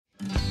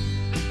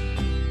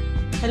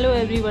Hello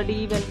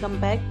everybody, welcome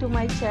back to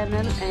my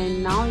channel,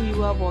 and now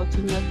you are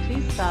watching a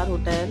 3-star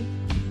hotel.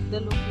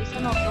 The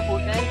location of the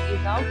hotel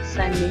is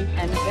outstanding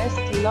and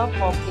guests love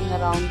walking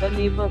around the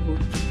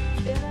neighborhood.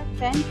 There are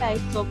 10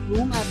 types of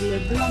room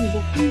available on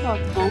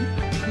booking.com.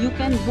 You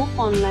can book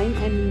online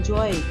and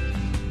enjoy it.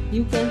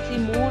 You can see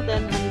more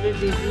than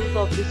 100 reviews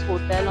of this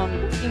hotel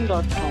on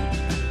booking.com.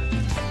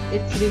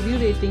 Its review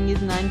rating is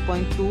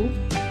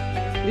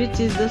 9.2, which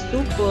is the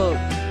superb.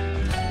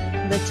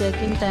 The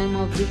check-in time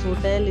of this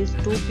hotel is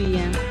 2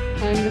 p.m.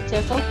 and the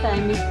check-out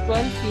time is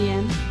 12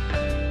 p.m.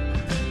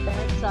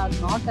 Pets are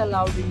not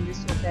allowed in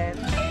this hotel.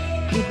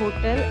 The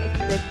hotel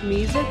accepts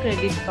major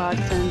credit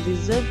cards and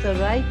reserves the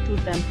right to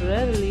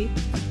temporarily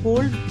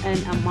hold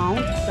an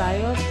amount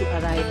prior to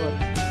arrival.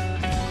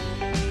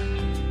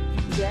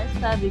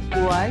 Guests are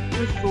required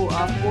to show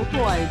a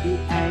photo ID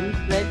and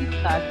credit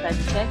cards at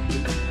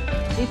check-in.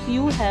 If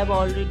you have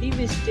already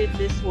visited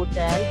this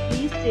hotel,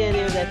 please share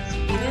your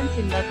experience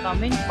in the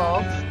comment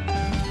box.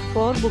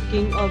 For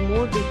booking or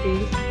more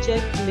details,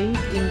 check link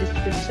in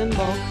description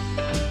box.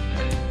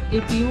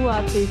 If you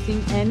are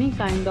facing any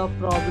kind of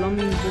problem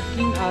in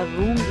booking a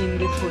room in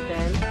this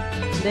hotel,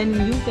 then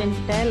you can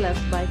tell us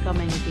by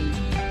commenting.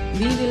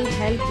 We will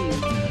help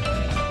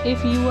you.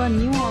 If you are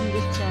new on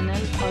this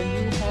channel or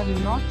you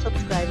have not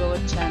subscribed our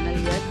channel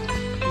yet,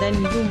 then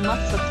you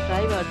must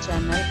subscribe our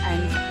channel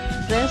and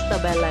press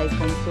the bell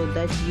icon so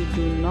that you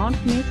do not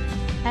miss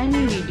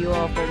any video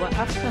of our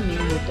upcoming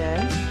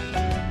hotel.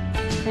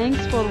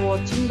 Thanks for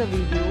watching the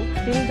video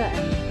till the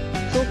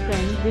end. So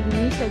friends, we'll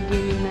meet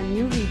again in a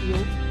new video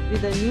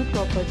with a new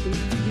property.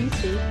 Be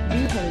safe, be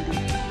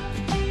healthy.